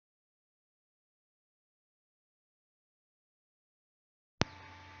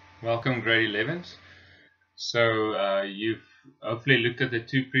Welcome grade 11s. You've hopefully looked at the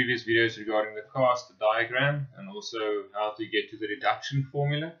two previous videos regarding the cast diagram and also how to get to the reduction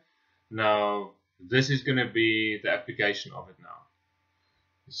formula. Now this is going to be the application of it now.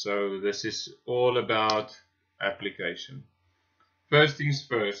 So this is all about application. First things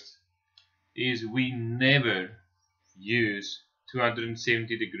first is we never use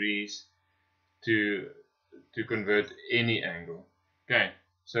 270 degrees to convert any angle. Okay.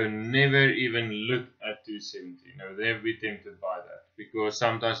 So never even look at 270. Never be tempted by that, because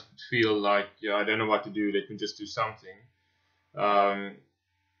sometimes it feel like, yeah, I don't know what to do, let me just do something.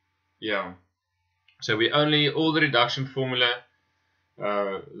 Yeah. So all the reduction formula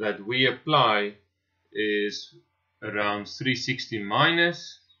that we apply is around 360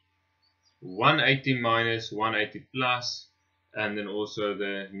 minus, 180 minus, 180 plus, and then also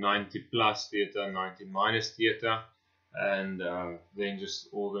the 90 plus theta, 90 minus theta. And then just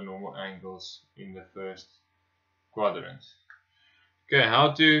all the normal angles in the first quadrant. Okay,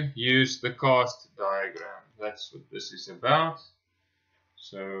 how to use the cast diagram. That's what this is about.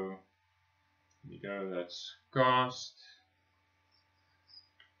 So here we go, that's cast.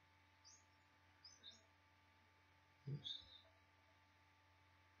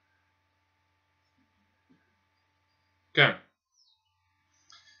 Okay.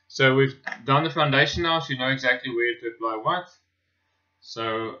 So we've done the foundation now, so you know exactly where to apply what.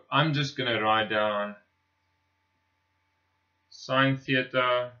 So I'm just going to write down sine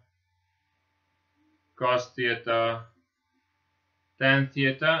theta, cos theta, tan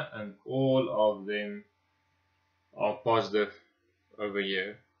theta, and all of them are positive over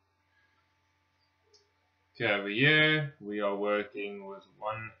here. Okay, over here we are working with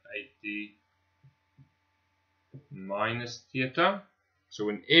 180 minus theta. So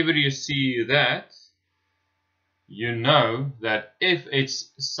whenever you see that, you know that if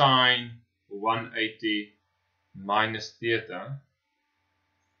it's sine 180 minus theta,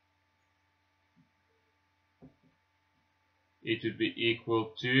 it would be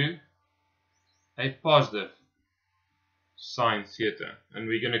equal to a positive sine theta. And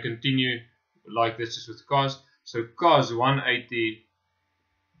we're going to continue like this just with cos. So cos 180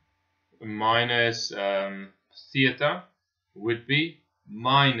 minus theta would be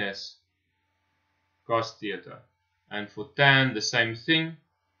minus cos theta. And for tan, the same thing.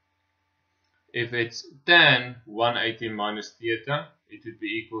 If it's tan 180 minus theta, it would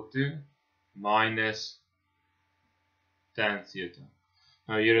be equal to minus tan theta.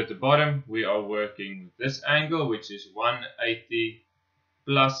 Now here at the bottom, we are working with this angle, which is 180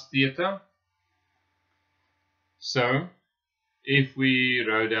 plus theta. So if we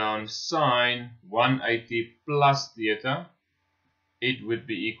wrote down sine 180 plus theta, it would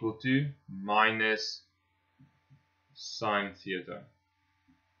be equal to minus sine theta.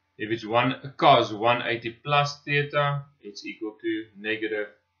 If it's cos 180 plus theta, it's equal to negative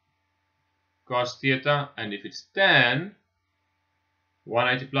cos theta. And if it's tan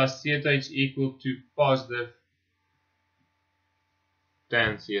 180 plus theta, it's equal to positive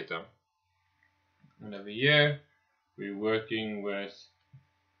tan theta. And over here, we're working with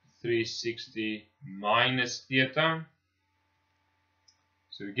 360 minus theta.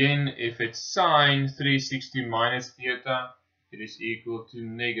 So again, if it's sine 360 minus theta, it is equal to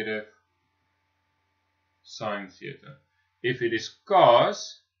negative sine theta. If it is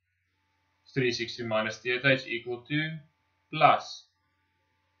cos 360 minus theta, it's equal to plus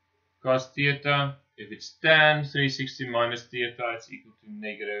cos theta. If it's tan 360 minus theta, it's equal to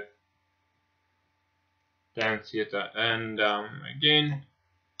negative tan theta. And again,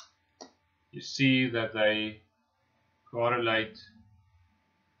 you see that they correlate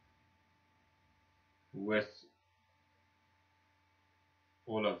with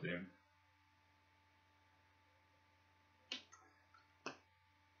all of them.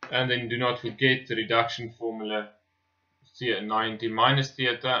 And then do not forget the reduction formula, 90 minus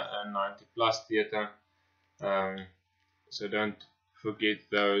theta and 90 plus theta. So don't forget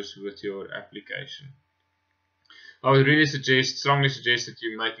those with your application. I would really strongly suggest that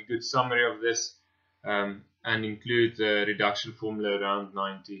you make a good summary of this and include the reduction formula around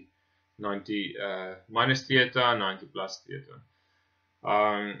 90 minus theta, 90 plus theta.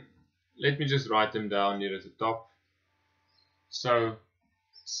 Let me just write them down here at the top. So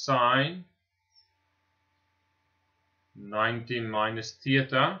sine 90 minus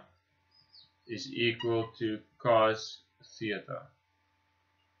theta is equal to cos theta.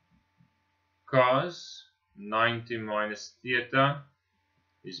 Cos 90 minus theta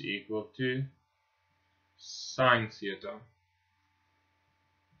is equal to sine theta.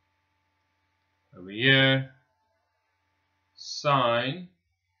 Over here, sine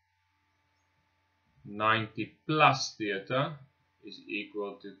 90 plus theta is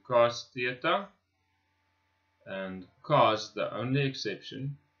equal to cos theta, and cos, the only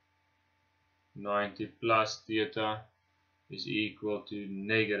exception, 90 plus theta is equal to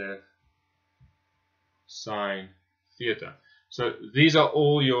negative sine theta. So these are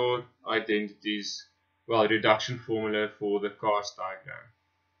all your identities, well, reduction formula for the cast diagram.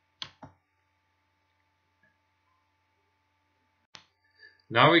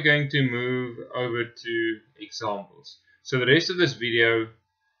 Now we're going to move over to examples. So the rest of this video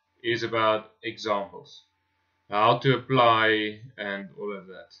is about examples, how to apply and all of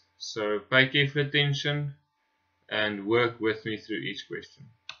that. So pay careful attention and work with me through each question.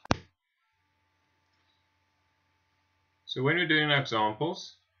 So when we're doing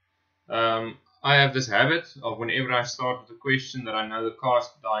examples, I have this habit of whenever I start with a question that I know the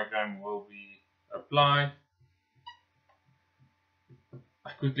cast diagram will be applied,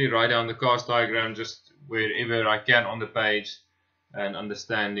 I quickly write down the cast diagram just wherever I can on the page and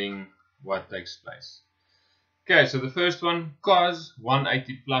understanding what takes place. Okay, so the first one, cos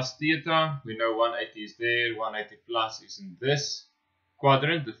 180 plus theta. We know 180 is there, 180 plus is in this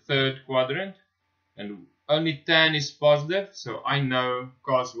quadrant, the third quadrant, and only tan is positive, so I know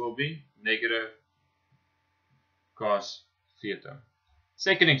cos will be negative cos theta.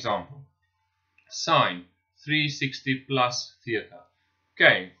 Second example, sine 360 plus theta.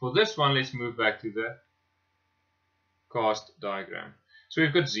 Okay, for this one, let's move back to the cast diagram. So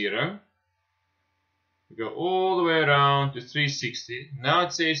we've got 0. We go all the way around to 360. Now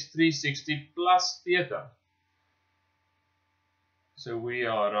it says 360 plus theta. So we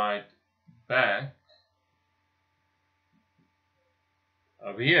are right back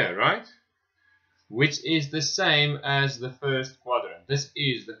over here, right? Which is the same as the first quadrant. This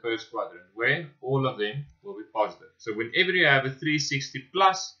is the first quadrant where all of them will be positive. So whenever you have a 360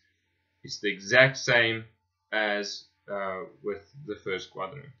 plus, it's the exact same as with the first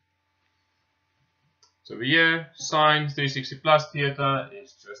quadrant. So over here, sine 360 plus theta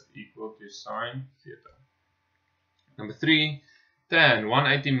is just equal to sine theta. Number 3, tan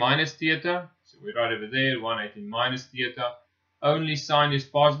 180 minus theta. So we write over there 180 minus theta. Only sine is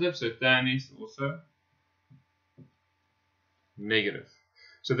positive, so tan is also negative.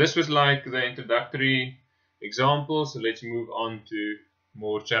 So this was like the introductory example. So let's move on to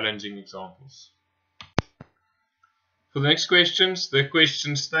more challenging examples. For the next questions, the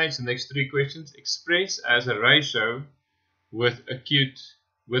question states, the next 3 questions, express as a ratio with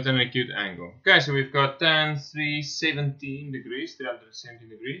an acute angle. Okay, so we've got tan 317 degrees,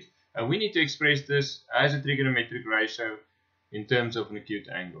 and we need to express this as a trigonometric ratio in terms of an acute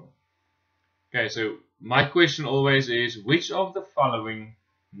angle. Okay, so my question always is, which of the following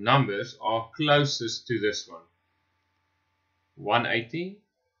numbers are closest to this one? 180,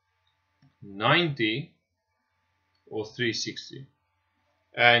 90, or 360?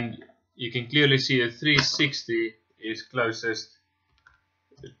 And you can clearly see that 360 is closest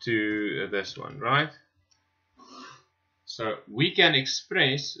to this one, right? So we can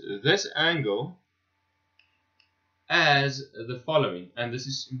express this angle as the following, and this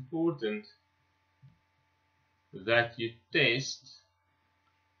is important that you test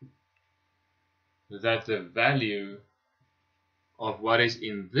that the value of what is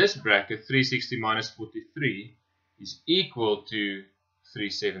in this bracket, 360 minus 43, is equal to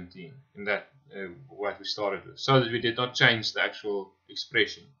 317, in that what we started with, so that we did not change the actual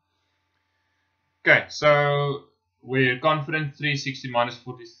expression. Okay, so we're confident 360 minus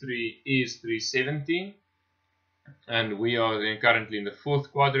 43 is 317. And we are then currently in the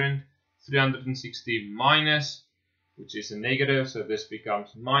fourth quadrant. 360 minus, which is a negative, so this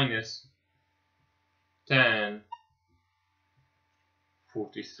becomes minus tan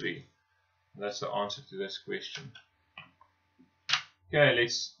 43. That's the answer to this question. Okay,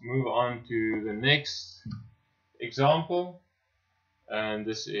 let's move on to the next example. And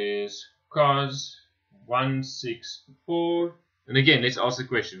this is cos 164. And again, let's ask the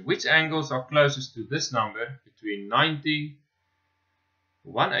question, which angles are closest to this number between 90,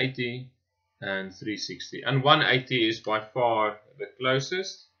 180, and 360? And 180 is by far the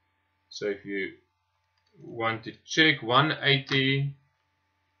closest. So if you want to check, 180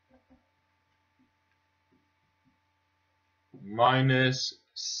 minus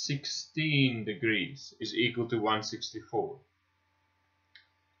 16 degrees is equal to 164.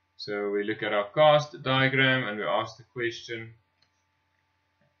 So we look at our cast diagram and we ask the question,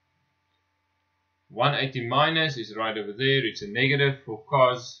 180 minus is right over there, it's a negative for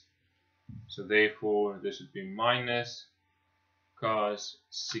cos, so therefore this would be minus cos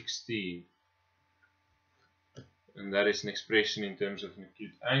 16, and that is an expression in terms of an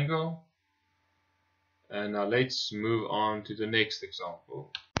acute angle. And now let's move on to the next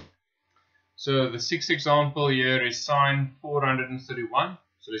example. So the sixth example here is sine 431.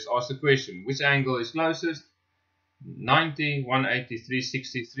 So let's ask the question, which angle is closest? 90, 180,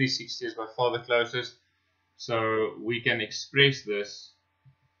 360. 360 is by far the closest. So we can express this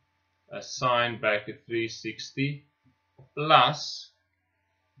as sine bracket 360 plus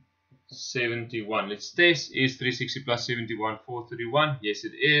 71. Let's test, is 360 plus 71 431? Yes,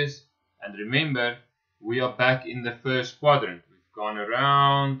 it is. And remember, we are back in the first quadrant. We've gone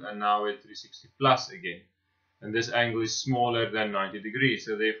around and now we're 360 plus again. And this angle is smaller than 90 degrees,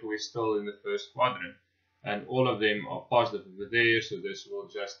 so therefore we're still in the first quadrant. And all of them are positive over there, so this will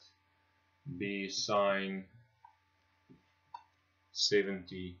just be sine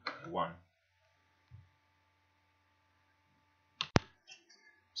 71.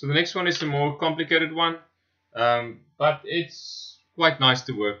 So the next one is a more complicated one, but it's quite nice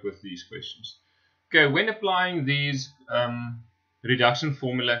to work with these questions. Okay, when applying these reduction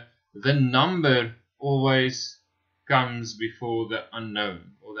formula, the number always comes before the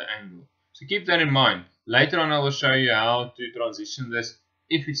unknown or the angle. So keep that in mind. Later on I will show you how to transition this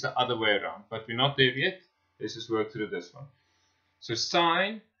if it's the other way around, but we're not there yet. Let's just work through this one. So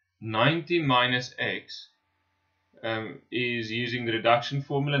sine 90 minus x is using the reduction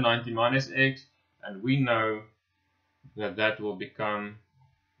formula 90 minus x, and we know that that will become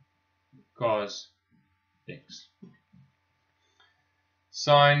cos x.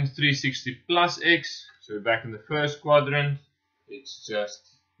 Sine 360 plus x, so back in the first quadrant, it's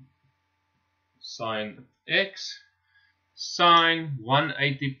just sine x. Sine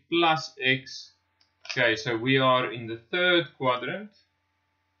 180 plus x, okay, so we are in the third quadrant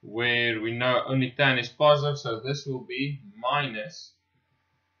where we know only tan is positive, so this will be minus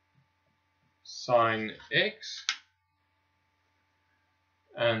sine x,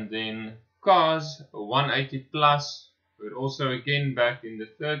 and then cos 180 plus, we're also again back in the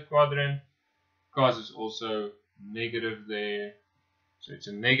third quadrant. Cos is also negative there, so it's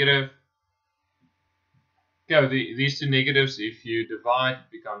a negative. Okay, these two negatives, if you divide,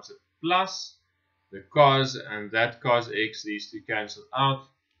 it becomes a plus. The cos and that cos x, these two cancel out.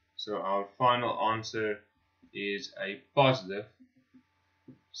 So our final answer is a positive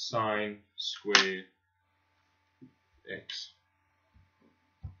sine square x.